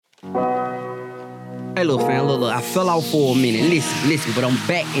Hey, little fam, look, I fell out for a minute. Listen, but I'm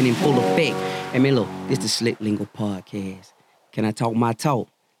back and in full effect. Hey, man, look, this the Slick LINGO podcast. Can I talk my talk?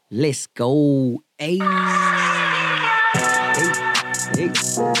 Let's go. Hey.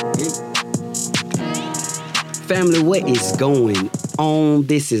 Family, what is going on?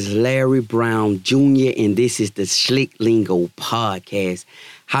 This is Larry Brown Jr., and this is the Slick LINGO podcast.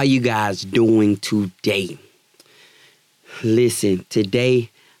 How you guys doing today? Listen,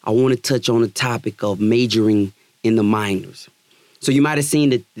 today I want to touch on the topic of majoring in the minors. So you might have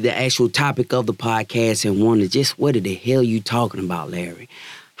seen the actual topic of the podcast and wondered just what the hell you talking about, Larry?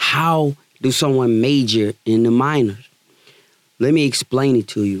 How do someone major in the minors? Let me explain it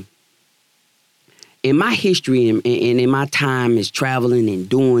to you. In my history and in my time as traveling and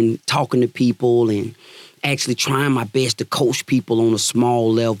talking to people and actually trying my best to coach people on a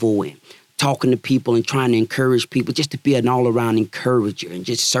small level and talking to people and trying to encourage people just to be an all-around encourager and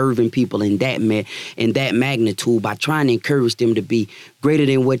just serving people in that magnitude by trying to encourage them to be greater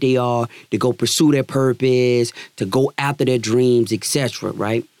than what they are, to go pursue their purpose, to go after their dreams, etc.,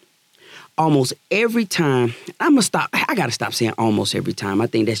 right? Almost every time, I got to stop saying almost every time. I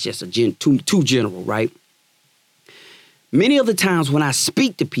think that's just too general, right? Many of the times when I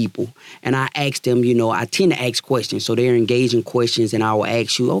speak to people and I ask them, I tend to ask questions. So they're engaging questions and I will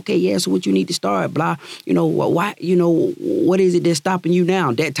ask you, okay, yeah, so what you need to start, blah, why, what is it that's stopping you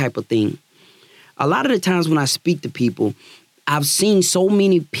now? That type of thing. A lot of the times when I speak to people, I've seen so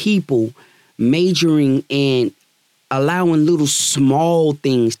many people majoring in allowing little small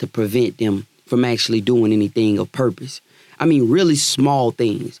things to prevent them from actually doing anything of purpose. I mean, really small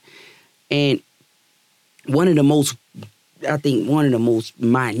things. And one of the most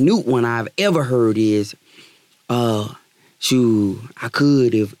minute one I've ever heard is, I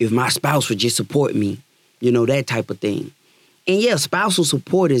could if my spouse would just support me, that type of thing. And yeah, spousal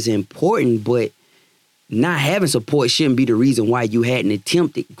support is important, but not having support shouldn't be the reason why you hadn't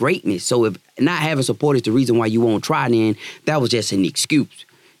attempted greatness. So if not having support is the reason why you won't try, then that was just an excuse.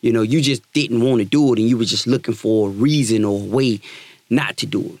 You just didn't want to do it and you were just looking for a reason or a way not to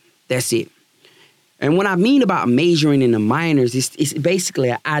do it. That's it. And what I mean about majoring in the minors, it's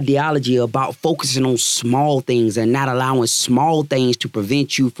basically an ideology about focusing on small things and not allowing small things to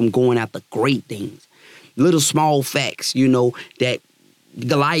prevent you from going after great things. Little small facts, that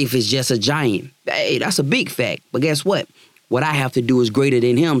the life is just a giant. Hey, that's a big fact. But guess what? What I have to do is greater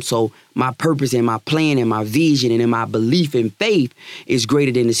than him. So my purpose and my plan and my vision and in my belief and faith is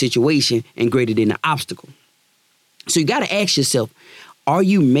greater than the situation and greater than the obstacle. So you got to ask yourself, are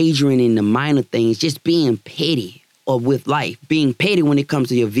you majoring in the minor things, just being petty or with life? Being petty when it comes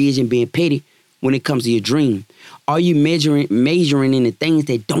to your vision, being petty when it comes to your dream. Are you majoring in the things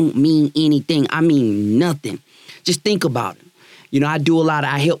that don't mean anything? I mean nothing. Just think about it.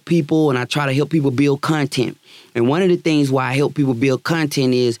 I help people and I try to help people build content. And one of the things why I help people build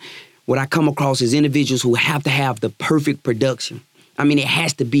content is what I come across as individuals who have to have the perfect production. I mean, it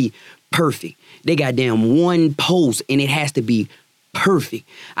has to be perfect. They got one post and it has to be perfect.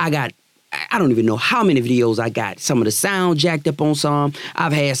 I don't even know how many videos I got. Some of the sound jacked up on some.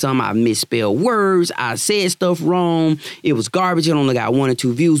 I've had some I misspelled words. I said stuff wrong. It was garbage. I only got 1 or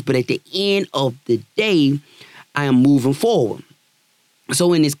 2 views. But at the end of the day, I am moving forward.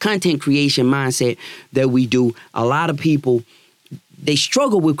 So in this content creation mindset that we do, a lot of people, they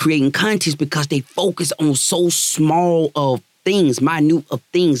struggle with creating content because they focus on so small of things, minute of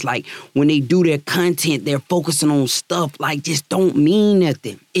things. Like when they do their content, they're focusing on stuff like just don't mean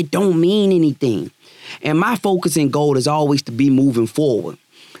nothing. It don't mean anything. And my focus and goal is always to be moving forward.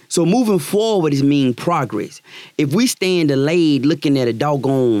 So moving forward is mean progress. If we stand delayed looking at a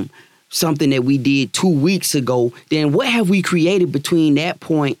doggone something that we did 2 weeks ago, then what have we created between that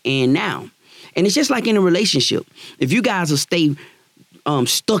point and now? And it's just like in a relationship. If you guys will stay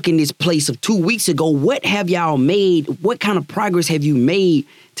stuck in this place of 2 weeks ago, what have y'all made? What kind of progress have you made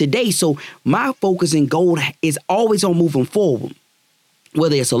today? So my focus and goal is always on moving forward.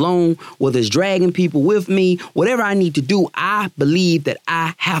 Whether it's alone, whether it's dragging people with me, whatever I need to do, I believe that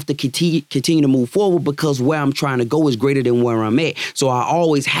I have to continue to move forward because where I'm trying to go is greater than where I'm at. So I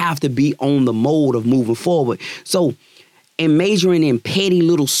always have to be on the mode of moving forward. So and majoring in petty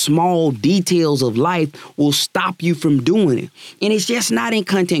little small details of life will stop you from doing it. And it's just not in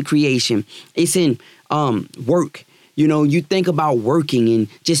content creation. It's in work. You think about working and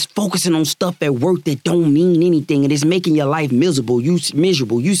just focusing on stuff at work that don't mean anything and it's making your life miserable. You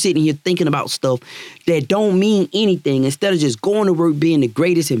sitting here thinking about stuff that don't mean anything instead of just going to work being the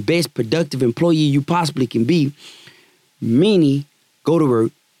greatest and best productive employee you possibly can be. Many go to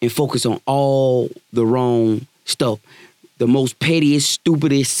work and focus on all the wrong stuff. the most pettiest,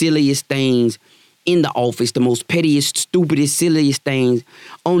 stupidest, silliest things in the office, the most pettiest, stupidest, silliest things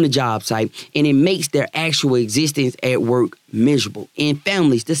on the job site, and it makes their actual existence at work miserable. In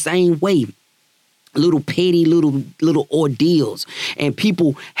families, the same way. Little petty, little ordeals. And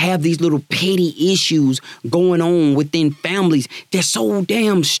people have these little petty issues going on within families. They're so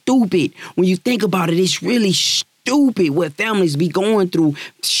damn stupid. When you think about it, it's really stupid what families be going through.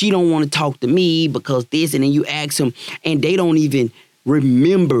 She don't want to talk to me because this, and then you ask them, and they don't even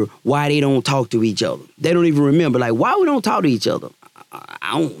remember why they don't talk to each other. They don't even remember, like, why we don't talk to each other.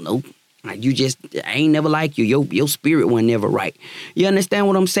 I don't know. Like, I ain't never like you. Your spirit wasn't never right. You understand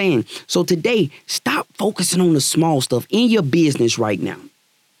what I'm saying? So today, stop focusing on the small stuff in your business right now.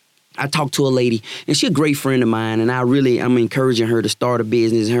 I talked to a lady, and she's a great friend of mine, and I'm encouraging her to start a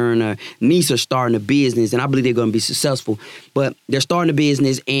business. Her and her niece are starting a business, and I believe they're going to be successful. But they're starting a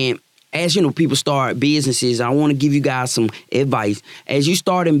business, and as you know, people start businesses, I want to give you guys some advice. As you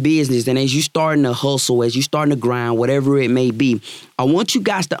start in business and as you starting to hustle, as you starting to grind, whatever it may be, I want you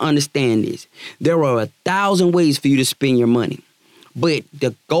guys to understand this. There are 1,000 ways for you to spend your money. But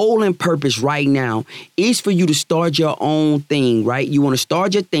the goal and purpose right now is for you to start your own thing, right? You want to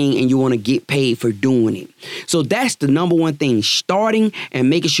start your thing and you want to get paid for doing it. So that's the number one thing, starting and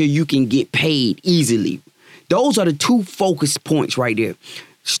making sure you can get paid easily. Those are the two focus points right there.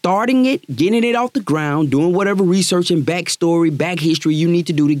 Starting it, getting it off the ground, doing whatever research and backstory, back history you need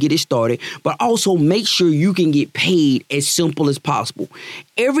to do to get it started, but also make sure you can get paid as simple as possible.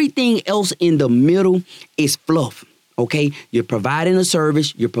 Everything else in the middle is fluff. Okay, you're providing a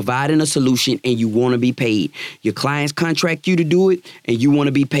service, you're providing a solution, and you want to be paid. Your clients contract you to do it, and you want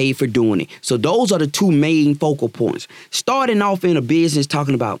to be paid for doing it. So those are the two main focal points. Starting off in a business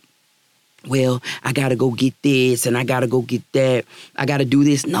talking about, well, I got to go get this and I got to go get that. I got to do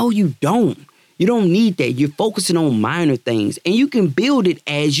this. No, you don't. You don't need that. You're focusing on minor things, and you can build it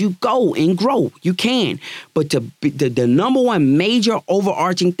as you go and grow. You can. But the number one major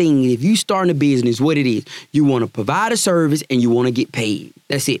overarching thing, if you start a business, what it is, you want to provide a service and you want to get paid.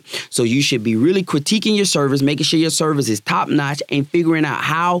 That's it. So you should be really critiquing your service, making sure your service is top notch, and figuring out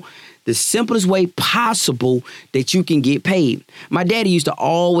how the simplest way possible that you can get paid. My daddy used to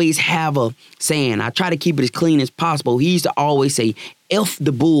always have a saying. I try to keep it as clean as possible. He used to always say, F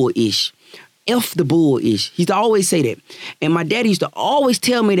the bull-ish. F the bull-ish. He used to always say that. And my daddy used to always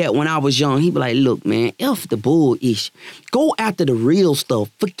tell me that when I was young. He'd be like, look, man, F the bull-ish. Go after the real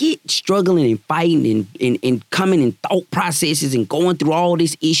stuff. Forget struggling and fighting and coming in thought processes and going through all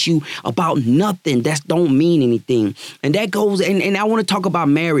this issue about nothing that don't mean anything. And that goes, and I want to talk about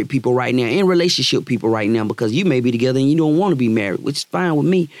married people right now and relationship people right now, because you may be together and you don't want to be married, which is fine with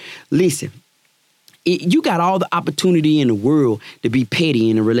me. Listen, you got all the opportunity in the world to be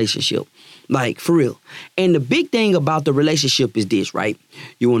petty in a relationship. Like, for real. And the big thing about the relationship is this, right?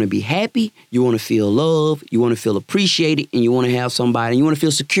 You want to be happy, you want to feel love, you want to feel appreciated, and you want to have somebody, and you want to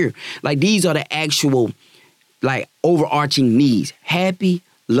feel secure. Like, these are the actual, like, overarching needs. Happy,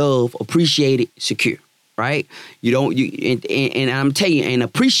 love, appreciated, secure, right? And I'm telling you, and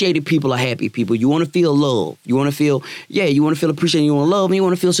appreciated people are happy people. You want to feel love. You want to feel, you want to feel appreciated, you want to love, and you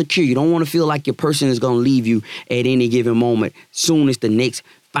want to feel secure. You don't want to feel like your person is going to leave you at any given moment soon as the next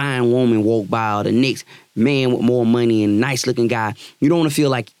fine woman walk by or the next man with more money and nice looking guy. You don't want to feel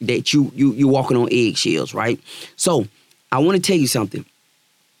like that you're walking on eggshells, right? So I want to tell you something.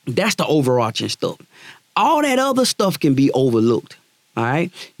 That's the overarching stuff. All that other stuff can be overlooked. All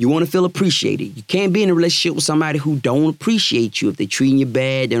right. You want to feel appreciated. You can't be in a relationship with somebody who don't appreciate you. If they're treating you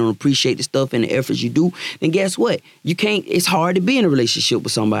bad, they don't appreciate the stuff and the efforts you do, then guess what? You can't. It's hard to be in a relationship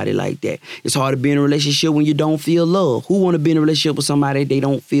with somebody like that. It's hard to be in a relationship when you don't feel love. Who want to be in a relationship with somebody they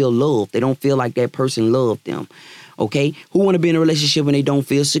don't feel love? They don't feel like that person loved them. Okay. Who want to be in a relationship when they don't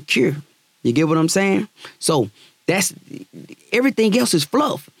feel secure? You get what I'm saying? So that's everything else is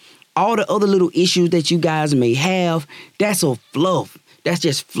fluff. All the other little issues that you guys may have, that's a fluff. That's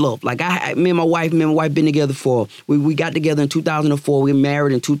just fluff. Like me and my wife been together we got together in 2004. We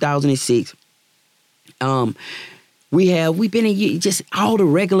married in 2006. We've been in just all the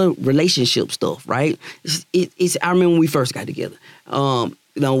regular relationship stuff, right? I remember when we first got together.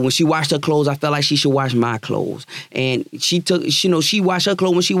 When she washed her clothes, I felt like she should wash my clothes. And she washed her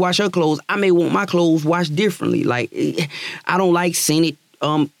clothes. When she washed her clothes, I may want my clothes washed differently. Like, I don't like scented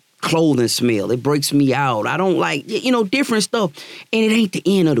clothing smell. It breaks me out. I don't like, different stuff. And it ain't the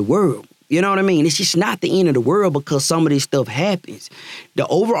end of the world. You know what I mean? It's just not the end of the world because some of this stuff happens. The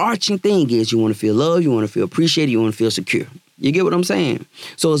overarching thing is you want to feel loved, you want to feel appreciated, you want to feel secure. You get what I'm saying?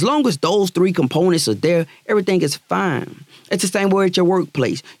 So as long as those three components are there, everything is fine. It's the same way at your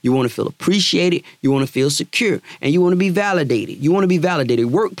workplace. You want to feel appreciated. You want to feel secure. And you want to be validated. You want to be validated.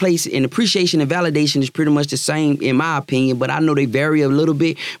 Workplace and appreciation and validation is pretty much the same in my opinion, but I know they vary a little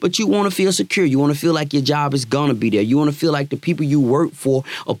bit. But you want to feel secure. You want to feel like your job is going to be there. You want to feel like the people you work for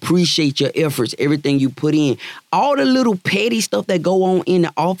appreciate your efforts, everything you put in. All the little petty stuff that go on in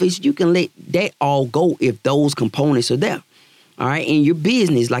the office, you can let that all go if those components are there. All right. In your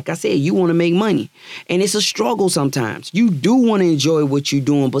business, like I said, you want to make money. And it's a struggle sometimes. You do want to enjoy what you're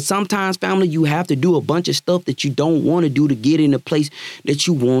doing. But sometimes, family, you have to do a bunch of stuff that you don't want to do to get in the place that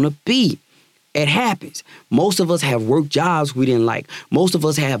you want to be. It happens. Most of us have worked jobs we didn't like. Most of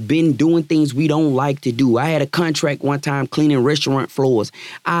us have been doing things we don't like to do. I had a contract one time cleaning restaurant floors.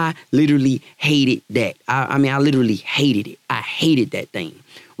 I literally hated that. I literally hated it. I hated that thing.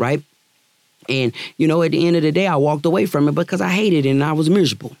 Right. And, at the end of the day, I walked away from it because I hated it and I was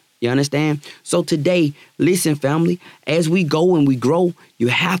miserable. You understand? So today, listen, family, as we go and we grow, you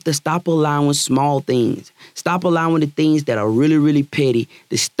have to stop allowing small things. Stop allowing the things that are really, really petty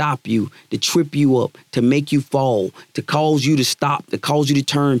to stop you, to trip you up, to make you fall, to cause you to stop, to cause you to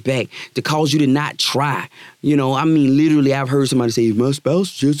turn back, to cause you to not try. Literally, I've heard somebody say, my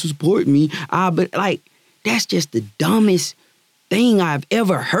spouse just support me. But that's just the dumbest thing I've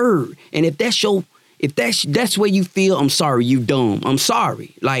ever heard. And if that's where you feel, I'm sorry, you dumb. I'm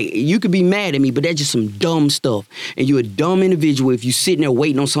sorry. You could be mad at me, but that's just some dumb stuff. And you're a dumb individual if you're sitting there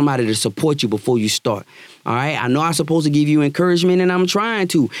waiting on somebody to support you before you start. All right. I know I'm supposed to give you encouragement and I'm trying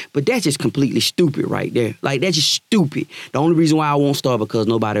to, but that's just completely stupid right there. That's just stupid. The only reason why I won't start because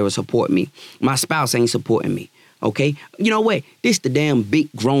nobody will support me. My spouse ain't supporting me. Okay, you know what? This the damn big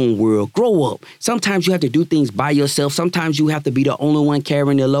grown world. Grow up. Sometimes you have to do things by yourself. Sometimes you have to be the only one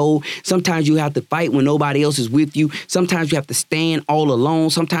carrying the load. Sometimes you have to fight when nobody else is with you. Sometimes you have to stand all alone.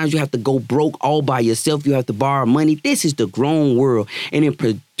 Sometimes you have to go broke all by yourself. You have to borrow money. This is the grown world. And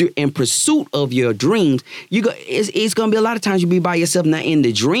in pursuit of your dreams, it's going to be a lot of times you be by yourself. Now, in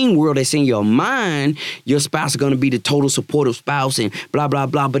the dream world that's in your mind, your spouse is going to be the total supportive spouse and blah, blah,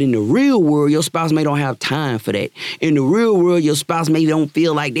 blah. But in the real world, your spouse may don't have time for that. In the real world, your spouse may don't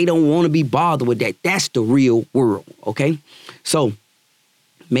feel like they don't want to be bothered with that. That's the real world, okay? So,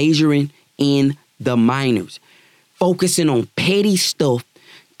 majoring in the minors. Focusing on petty stuff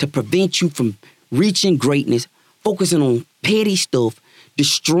to prevent you from reaching greatness. Focusing on petty stuff,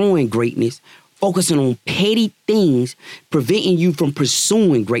 destroying greatness. Focusing on petty things, preventing you from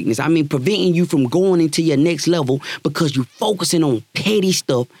pursuing greatness. Preventing you from going into your next level because you're focusing on petty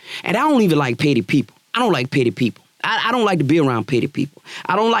stuff. And I don't even like petty people. I don't like petty people. I don't like to be around petty people.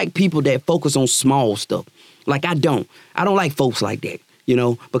 I don't like people that focus on small stuff. I don't like folks like that,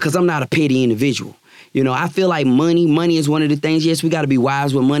 because I'm not a petty individual. I feel like money is one of the things. Yes, we got to be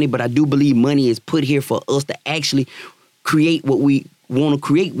wise with money, but I do believe money is put here for us to actually create what we want to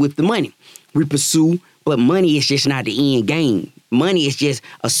create with the money. We pursue, but money is just not the end game. Money is just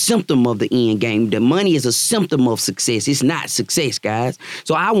a symptom of the end game. The money is a symptom of success. It's not success, guys.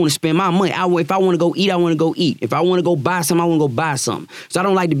 So I want to spend my money. If I want to go eat, I want to go eat. If I want to go buy something, I want to go buy something. So I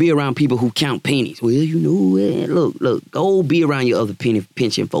don't like to be around people who count pennies. Well, look, go be around your other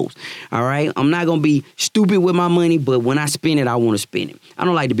pension folks. All right? I'm not going to be stupid with my money, but when I spend it, I want to spend it. I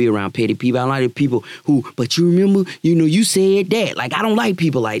don't like to be around petty people. I don't like people who, but you remember, you said that. I don't like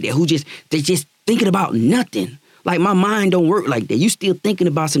people like that who they just thinking about nothing. My mind don't work like that. You still thinking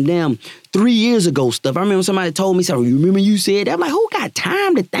about some damn 3 years ago stuff. I remember somebody told me something. You remember you said that? I'm like, who got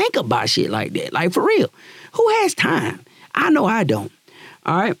time to think about shit like that? For real. Who has time? I know I don't.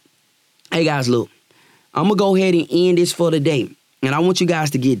 All right. Hey, guys, look. I'm going to go ahead and end this for the day. And I want you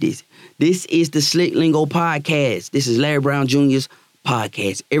guys to get this. This is the Slick Lingo Podcast. This is Larry Brown Jr.'s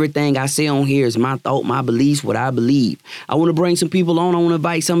podcast. Everything I say on here is my thought, my beliefs, what I believe. I want to bring some people on. I want to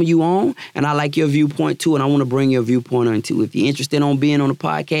invite some of you on, and I like your viewpoint too, and I want to bring your viewpoint on too. If you're interested on being on the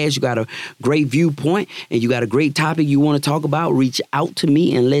podcast, you got a great viewpoint, and you got a great topic you want to talk about, reach out to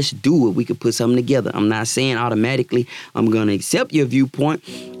me, and let's do it. We could put something together. I'm not saying automatically I'm going to accept your viewpoint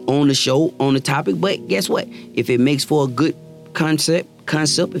on the show, on the topic, but guess what? If it makes for a good concept,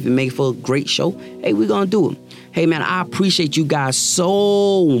 if it makes for a great show, hey, we're going to do it. Hey, man, I appreciate you guys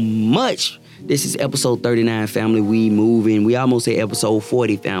so much. This is episode 39, family. We moving. We almost hit episode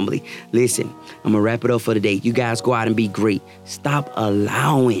 40, family. Listen, I'm going to wrap it up for the day. You guys go out and be great. Stop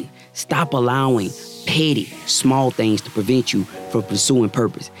allowing petty, small things to prevent you from pursuing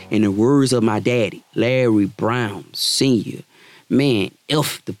purpose. In the words of my daddy, Larry Brown Sr., man,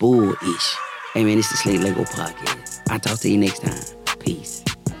 F the bull-ish. Hey, man, it's the Slick Lingo Podcast. I'll talk to you next time. Peace.